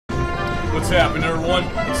What's happening, everyone?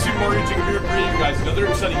 It's SuperMarioJacob here bringing you guys another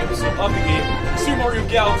exciting episode of the game Super Mario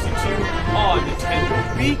Galaxy 2 on Nintendo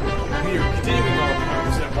Wii. We are continuing our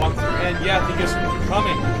 100% walkthrough, and yeah, I think it's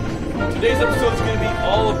coming. Today's episode is going to be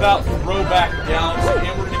all about Throwback Galaxy,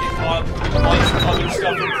 and we're going to get caught up on some other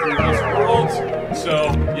stuff in previous worlds. So,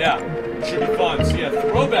 yeah, it should be fun. So, yeah,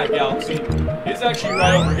 Throwback Galaxy is actually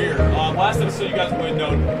right over here. Last episode, you guys would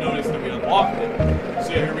notice that we unlocked it. So,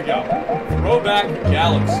 yeah, here we go. Throwback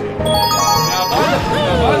Galaxy. Now,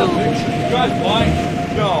 by the picture, you guys might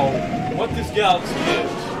know what this galaxy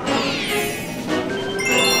is.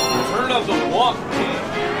 Return of the Whomp King.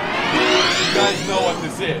 You guys know what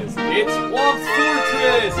this is. It's Whomp's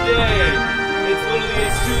Fortress! Yay! It's literally a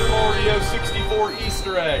Super Mario 64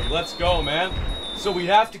 Easter egg. Let's go, man. So we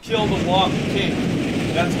have to kill the Whomp King.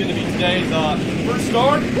 That's going to be today's first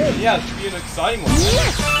star. Yeah, it should be an exciting one.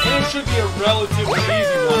 And it should be a relatively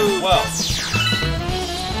easy one as well.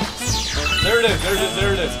 There it is,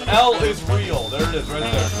 there it is. L is real. There it is, right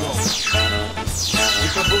there. Boom.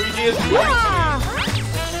 Because Luigi is real.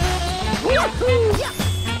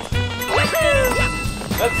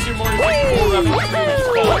 That's Super Mario 64 reference to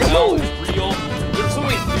called L is real. There's so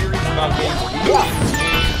many theories about games.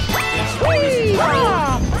 And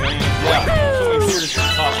yeah, so many theories are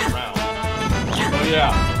tossed around. So yeah.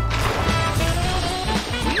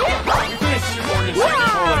 We finished Super Mario 64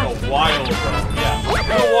 like a while ago. Yeah.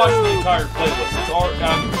 Go watch the entire playlist. It's already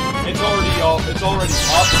up.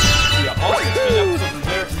 Yeah, all 16 episodes are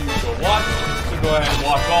there for you to go watch. So go ahead and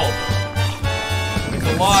watch all of them. It's a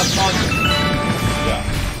lot of content. Yeah.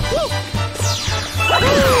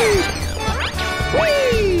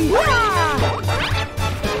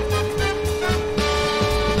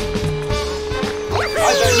 I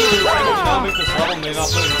bet you did not make this level and they not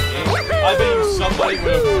put it in the game. I bet you somebody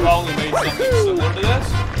would have probably made something similar to this.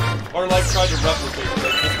 Or like tried to replicate it.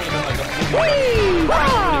 This would have been like a pretty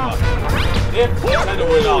much. If Nintendo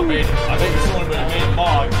would not have made it, I think someone would have made a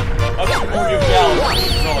mod of Super Mario Galaxy.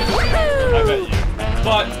 I bet you.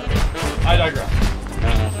 But I digress.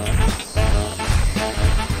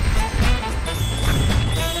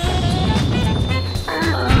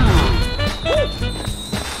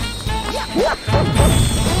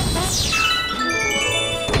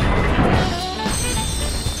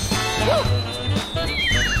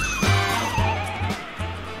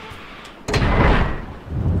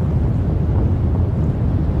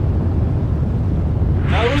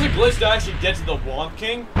 Glitch to actually get to the Whomp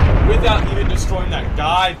King without even destroying that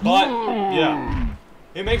guy, but yeah,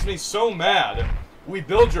 it makes me so mad. We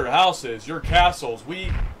build your houses, your castles,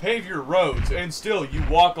 we pave your roads, and still you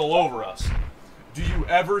walk all over us. Do you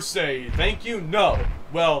ever say thank you? No.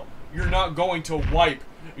 Well, you're not going to wipe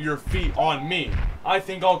your feet on me. I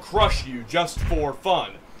think I'll crush you just for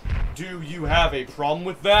fun. Do you have a problem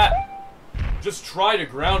with that? Just try to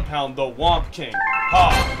ground pound the Whomp King.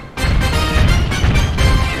 Ha!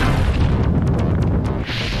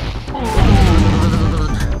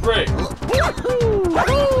 Great. Okay,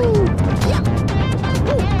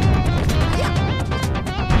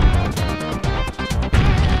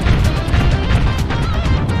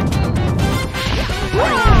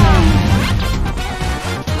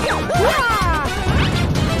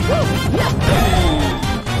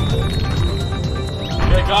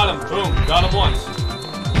 got him. Boom. Got him once.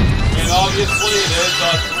 And obviously it is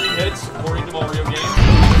 3 hits according to Mario games.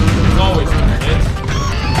 There's always 3 hits.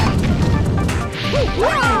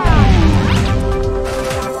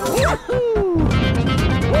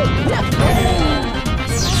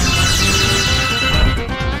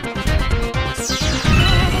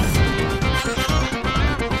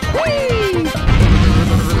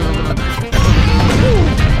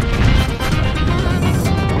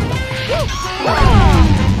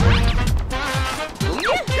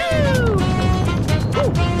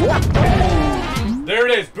 There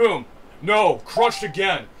it is, boom. No, crushed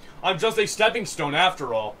again. I'm just a stepping stone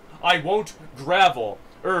after all. I won't grove.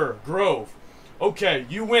 Okay,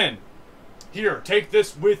 you win. Here, take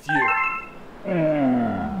this with you.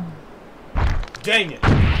 Dang it.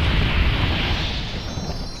 There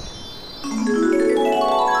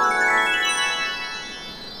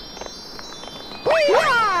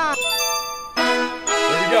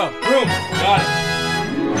we go. Boom. Got it.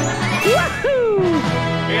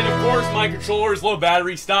 And of course, my controller is low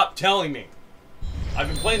battery. Stop telling me. I've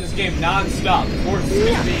been playing this game non-stop. Of course, it's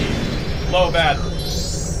going to be low battery.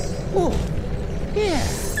 Oh, yeah.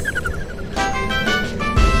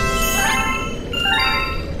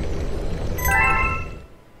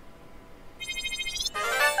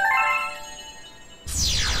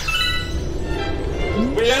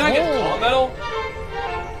 Wait, did I get Comet medal?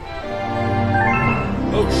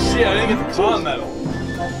 Oh shit, I didn't get the Comet medal.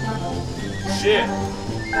 Shit.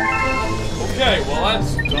 Okay, well that's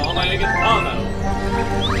dumb. I didn't get the Comet medal.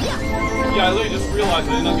 Yeah, I literally just realized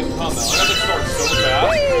I did not get the Comet medal. I got to start so fast.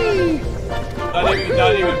 I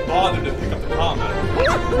didn't even bother to pick up the Comet medal.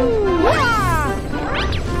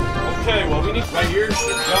 Okay, well we need right here. There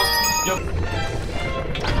we go. Yep.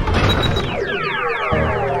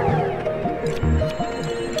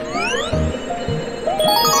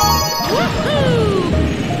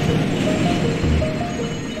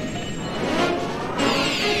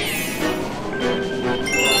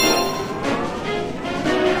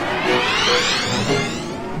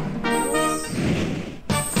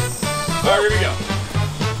 Alright, here we go.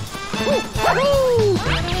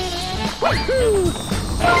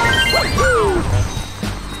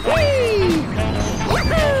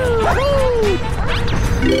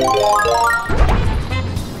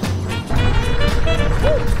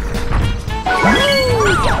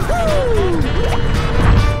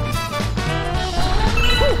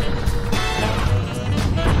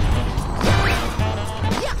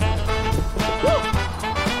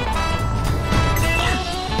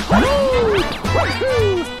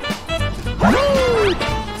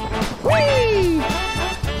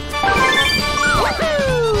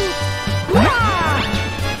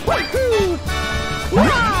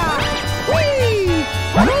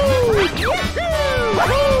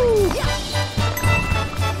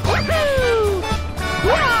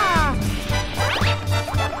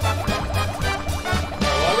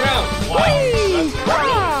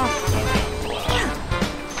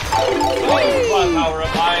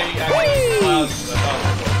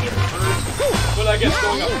 I guess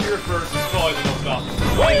going up here first is probably the most optimal.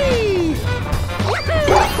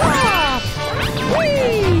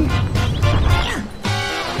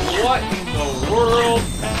 What in the world?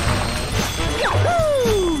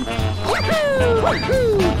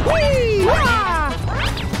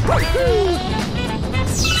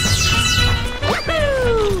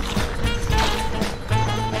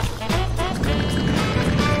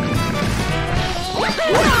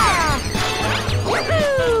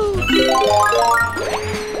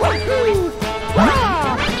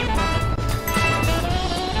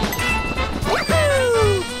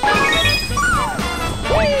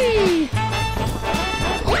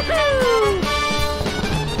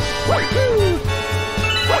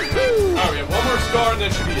 Star, and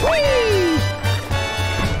that should be it.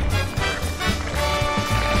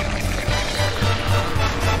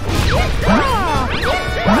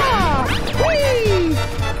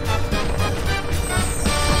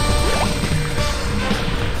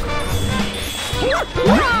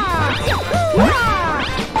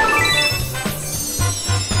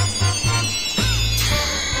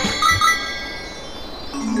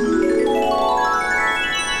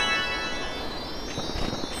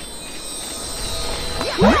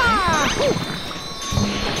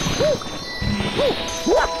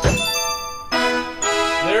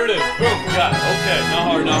 There it is. Boom. Got it. Okay. Not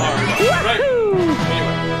hard. Not hard. Right.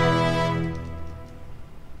 Anyway.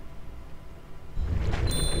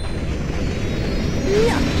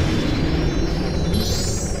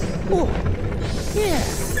 Oh, yeah.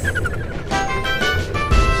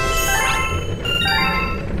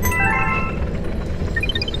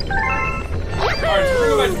 Alright, so we're going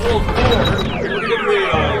to go back to World 4. We're going to do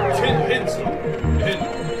a Chimp hint.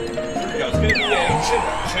 Here we go. It's going to be a Chimp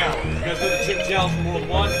challenge. You guys did the Chimp challenge from World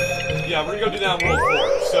 1? Yeah, we're going to go do that in World 4.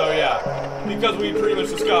 So, yeah. Because we pretty much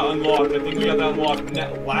just got unlocked. I think we got that unlocked in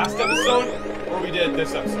that last episode. Or we did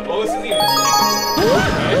this episode. Oh, this isn't even the same episode.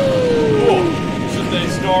 Okay? Cool. It's just a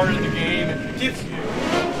star in the game. It gives you.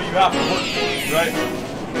 But you have to work for it, right?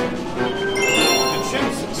 The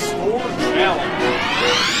Chimp's Score Challenge.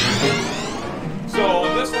 So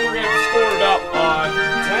this one we're going to score about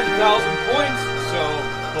 10,000 points, so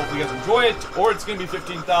hopefully you guys enjoy it, or it's going to be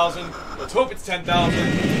 15,000. Let's hope it's 10,000.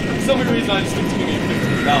 For some reason I just think it's going to be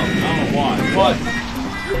 15,000. I don't know why, but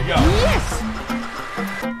here we go. Yes!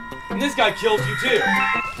 And this guy kills you too.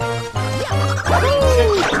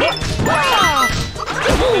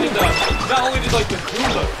 Not only did like the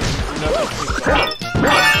Goomba,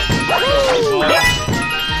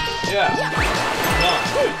 yeah, done,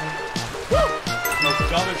 dude. Most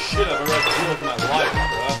dumbest shit I've ever had to deal with in my life,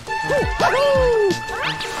 bro.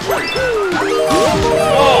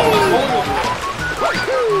 Oh, what's going on?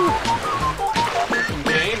 Fucking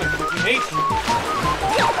game and fucking hates me.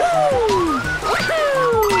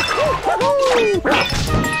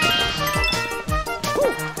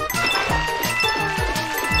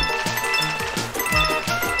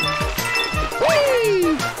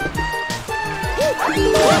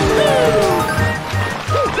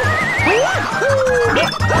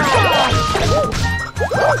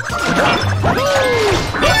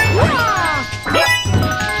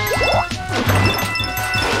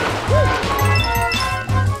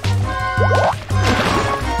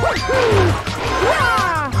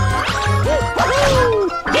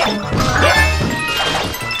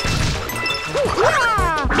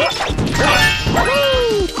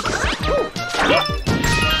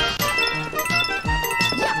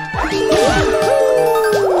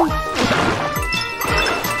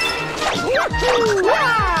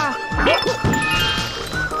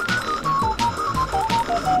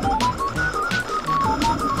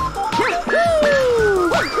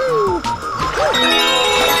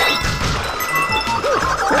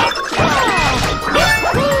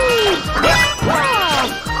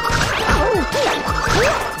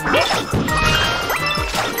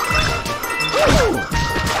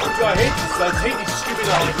 I hate these stupid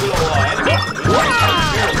little enemies.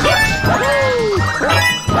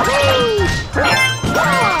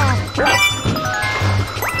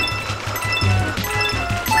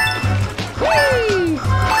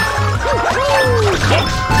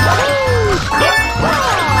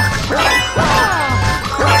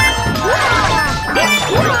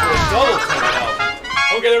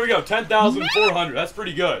 Okay, there we go. 10,400. That's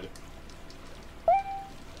pretty good.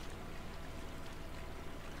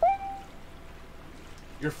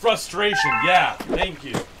 Your frustration, yeah, thank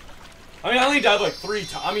you. I mean, I only died like 3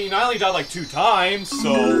 times. I mean, I only died like 2 times,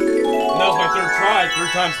 so... And that was my 3rd try, 3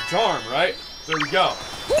 times the charm, right? There we go.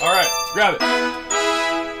 Alright, let's grab it.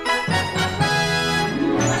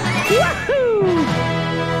 Yeah.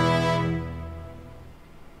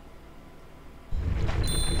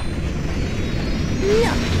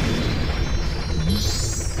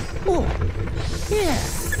 Oh, yeah.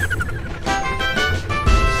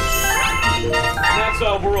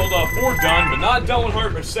 That's world 4 done, but not done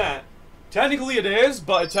 100%. Technically it is,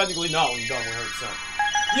 but technically not when you're done 100%.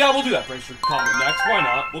 Yeah, we'll do that Prankster Comet next. Why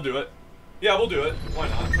not? We'll do it. Yeah, we'll do it. Why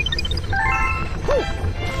not?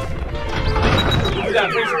 We'll do that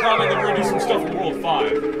Prankster Comet, and then we're gonna do some stuff in World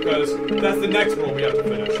 5, because that's the next world we have to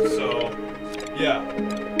finish. So, yeah.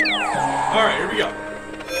 Alright, here we go.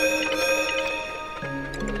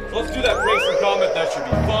 So let's do that Prankster Comet. That should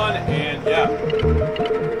be fun, and yeah.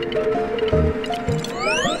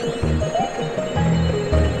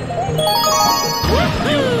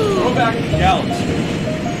 Throwback to the galaxy.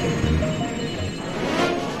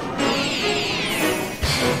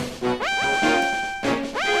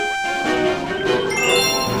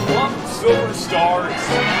 Whomp, silver stars.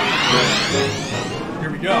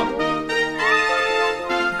 Here we go.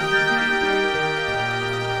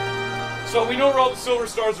 So we know where all the silver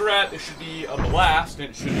stars are at. It should be a blast, and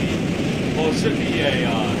it should be, well, it should be a,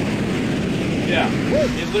 yeah,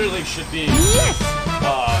 it literally should be,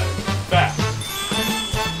 fast.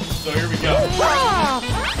 So here we go.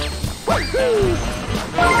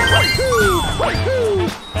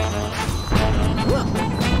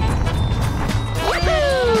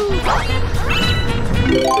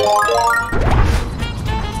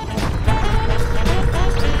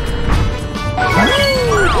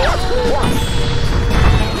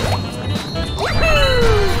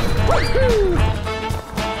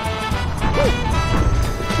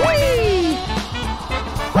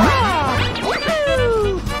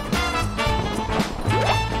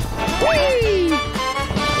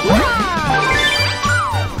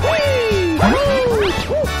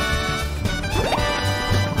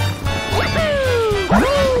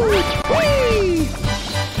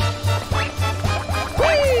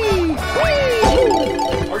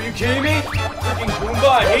 Kidding me? Freaking Goomba,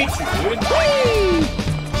 I hate you, dude.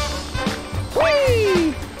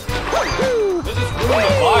 This is ruining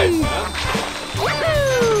the vibe, man.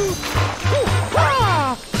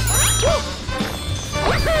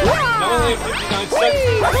 Not only in 59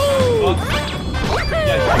 seconds, but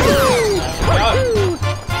yeah, got it.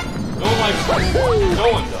 No one likes it. No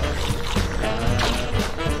one does.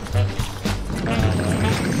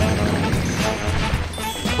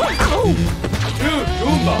 Dude,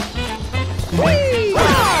 Goomba! Whee!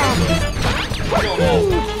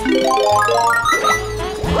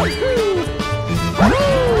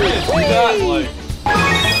 Do that, like...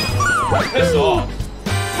 Piss off.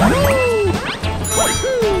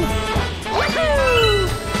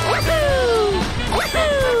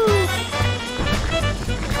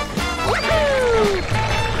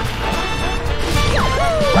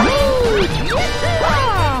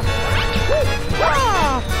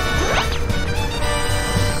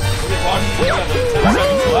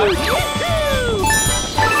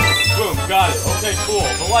 Boom, got it. Okay, cool.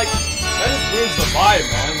 But like, that just ruins the vibe,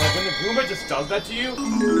 man. Like, when the Goomba just does that to you, it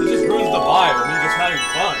just ruins the vibe of me just having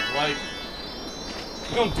fun. Like,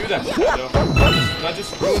 you don't do that shit, though. That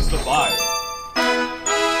just ruins the vibe.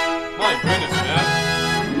 My goodness, man.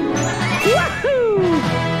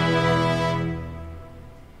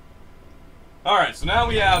 Alright, so now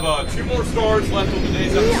we have 2 more stars left on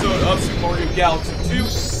today's episode of Super Mario Galaxy 2.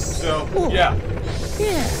 So, yeah.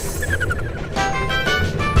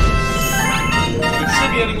 It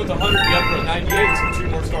should be ending with 100, the upper at 98, so 2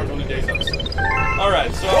 more stars on today's episode.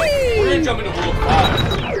 Alright, so we're gonna jump into World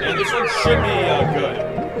 5. And this one should be good.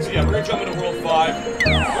 So yeah, we're gonna jump into World 5. We're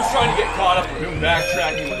just trying to get caught up. We're doing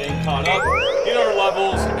backtracking, we're getting caught up, get our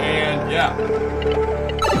levels, and yeah.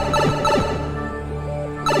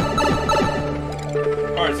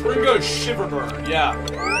 Alright, so we're gonna go to Shiverburn, yeah.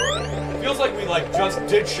 Feels like we like just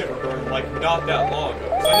did Shiverburn like not that long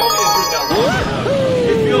ago. I know we didn't do it that long ago.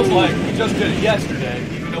 It feels like we just did it yesterday,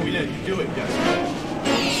 even though we didn't do it yesterday.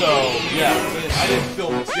 So yeah, I didn't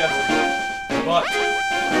film this yesterday. But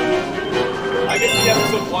I guess the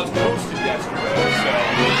episode was posted yesterday, so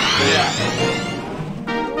yeah.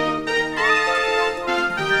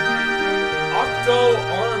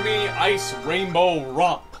 Octo-Army Ice Rainbow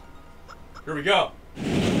Romp. Here we go.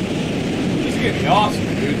 This is gonna be awesome,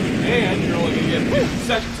 dude. And you're only gonna get 50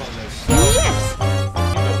 seconds on this. So. Yes!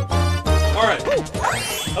 Alright.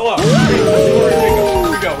 Hello.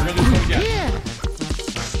 Here we go. We're gonna do this one again.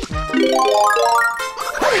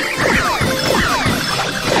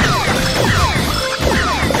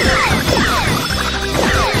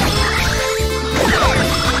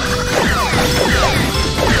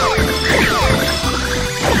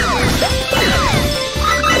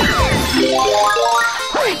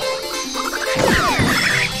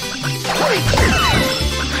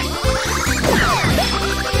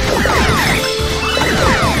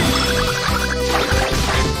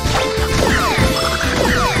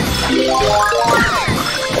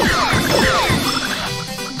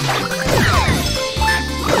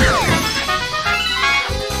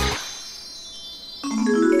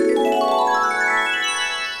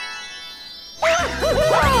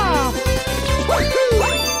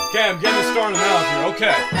 Okay, I'm getting a star in the mouth here.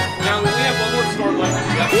 Okay. Now, we only have one more star left in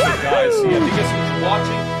the episode, guys. So, yeah, thank you guys so much for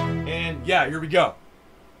watching. And, yeah, here we go.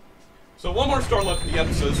 So, one more star left in the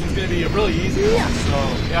episode. This one's going to be a really easy one. So,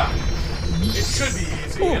 yeah. It should be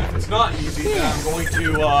easy. And if it's not easy, then I'm going to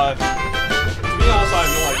be honest, I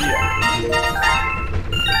have no idea.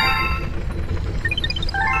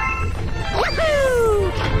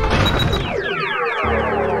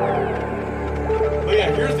 But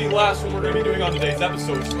yeah, here's the last one we're going to be doing on today's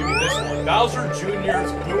episode, which is going to be this one. Bowser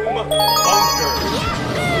Jr.'s Boom Bunker.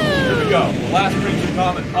 Here we go. The last Prankster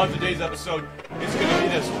comment of today's episode is going to be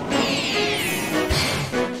this one.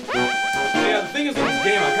 Yeah, the thing is with this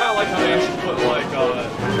game, I kind of like how they actually put like,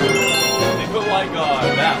 they put like,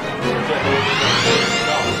 that.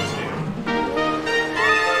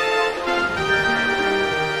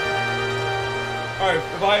 Alright,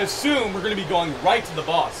 if I assume we're going to be going right to the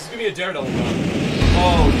boss. This is going to be a Daredevil gun.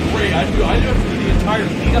 Oh, great. I do have to do the entire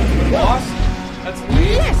lead up to the boss? That's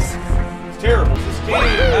Yes! It's terrible. This game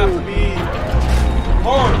have to be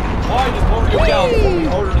hard. Why does Mario Galaxy be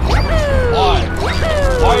harder than Prankster? Why?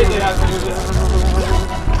 Why do they have to do this?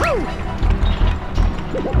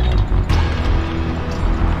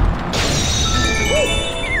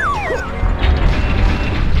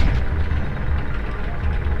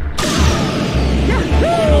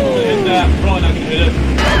 I'm gonna hit that. Probably not gonna hit it.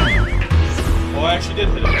 Oh, I actually did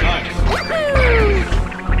hit it. Nice.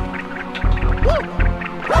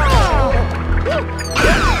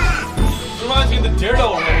 This reminds me of the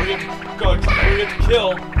Daredevil one where you have to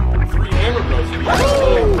kill 3 hammer bros.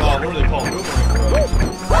 What do they call them?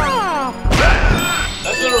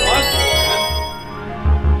 That's what it reminds me of, man.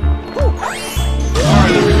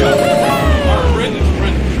 Alright, there we go. Alright, Brendan.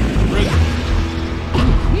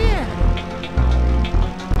 Yeah!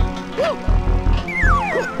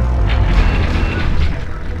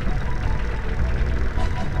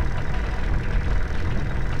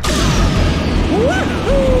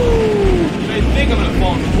 I think I'm gonna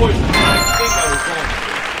fall into poison. I think I was going to.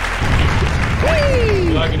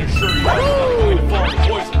 But I can assure you I'm not going to fall into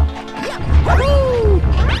poison.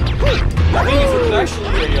 The thing is, there's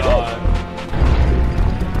actually a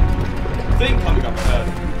thing coming up ahead.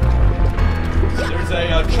 There's a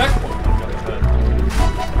checkpoint coming up ahead.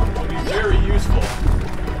 It'll be very useful.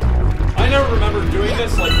 I never remember doing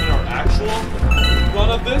this like in our actual run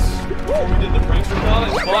of this, before we did the Prankster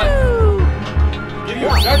Comet, but give you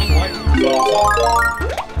a checkpoint.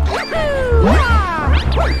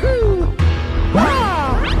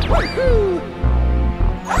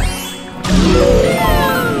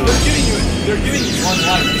 They're giving you one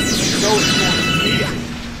life, so it's going to be easy.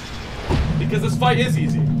 Because this fight is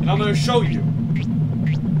easy, and I'm going to show you.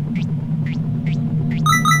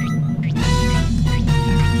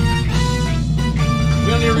 We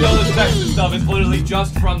don't need to read all this text and stuff, it's literally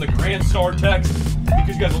just from the Grand Star text,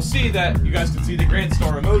 because you guys will see that, you guys can see the Grand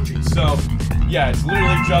Star emoji, so, yeah, it's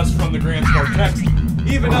literally just from the Grand Star text,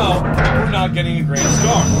 even though we're not getting a Grand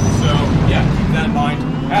Star. So, yeah, keep that in mind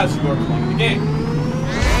as you are playing the game.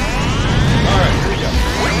 Alright, here we go.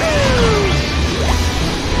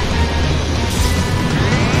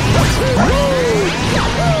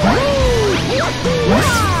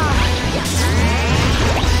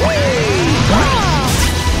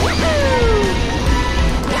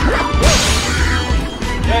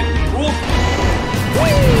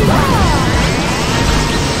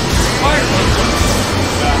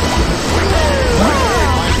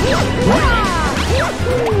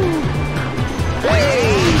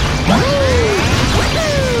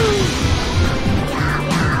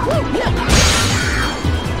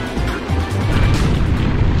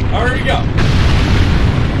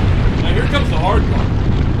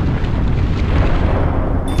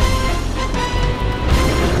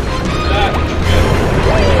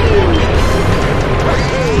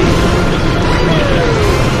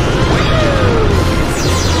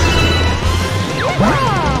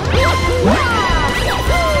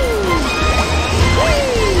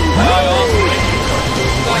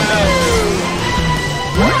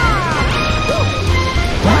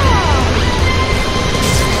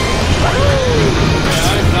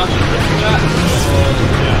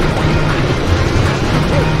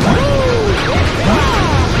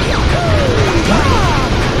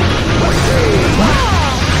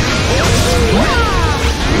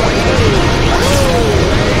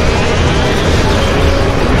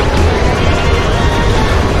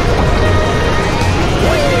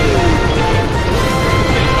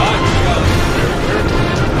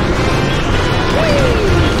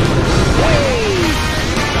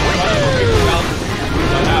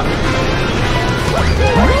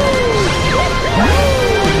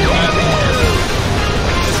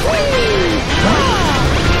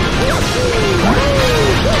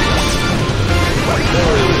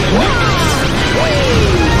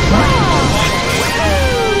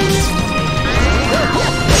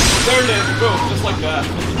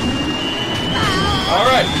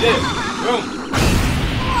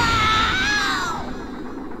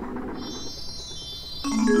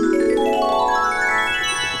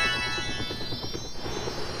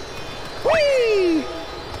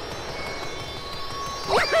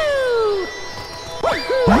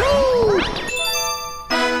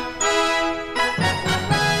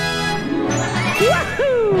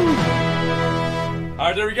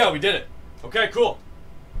 we go. We did it. Okay, cool.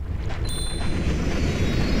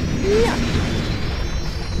 Yeah.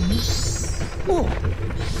 Oh,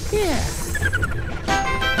 yeah.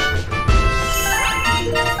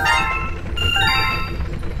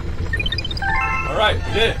 Alright,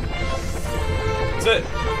 we did it. That's it.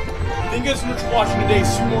 Thank you guys so much for watching today's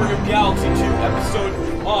Super Mario Galaxy 2 episode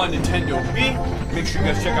on Nintendo Wii. Make sure you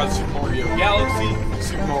guys check out Super Mario Galaxy,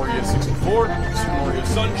 Super Mario 64, Super Mario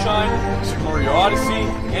Sunshine, Super Mario Odyssey,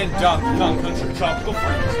 and Donkey Kong Country Tropical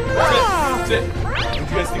Freeze. That's it. What do you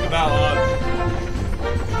guys think about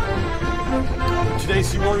today's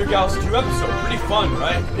Super Mario Galaxy 2 episode? Pretty fun,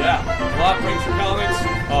 right? Yeah. A lot of Prankster comments,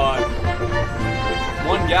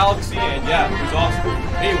 one Galaxy, and yeah, it was awesome.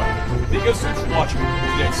 Anyway, thank you guys so much for watching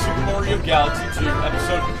today's Super Mario Galaxy 2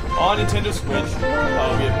 episode on Nintendo Switch.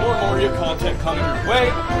 We have more Mario content coming your way.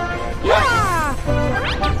 And yeah. So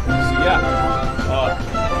yeah.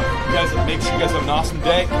 You guys make sure you guys have an awesome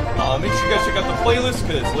day. Make sure you guys check out the playlist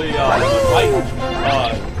because it's literally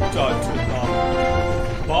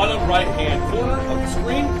bottom right hand corner of the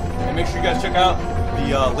screen. And make sure you guys check out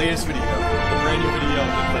the latest video, the brand new video,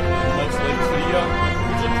 the most latest video,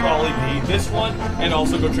 which will probably be this one. And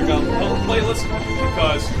also go check out the playlist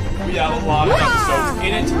because we have a lot of episodes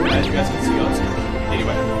in it, as you guys can see on screen.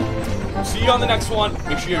 Anyway, see you on the next one.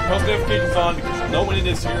 Make sure you have post notifications on because you'll know when it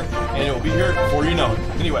is here, and it will be here before you know it.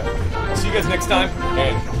 Anyway, I'll see you guys next time,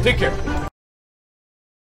 and take care.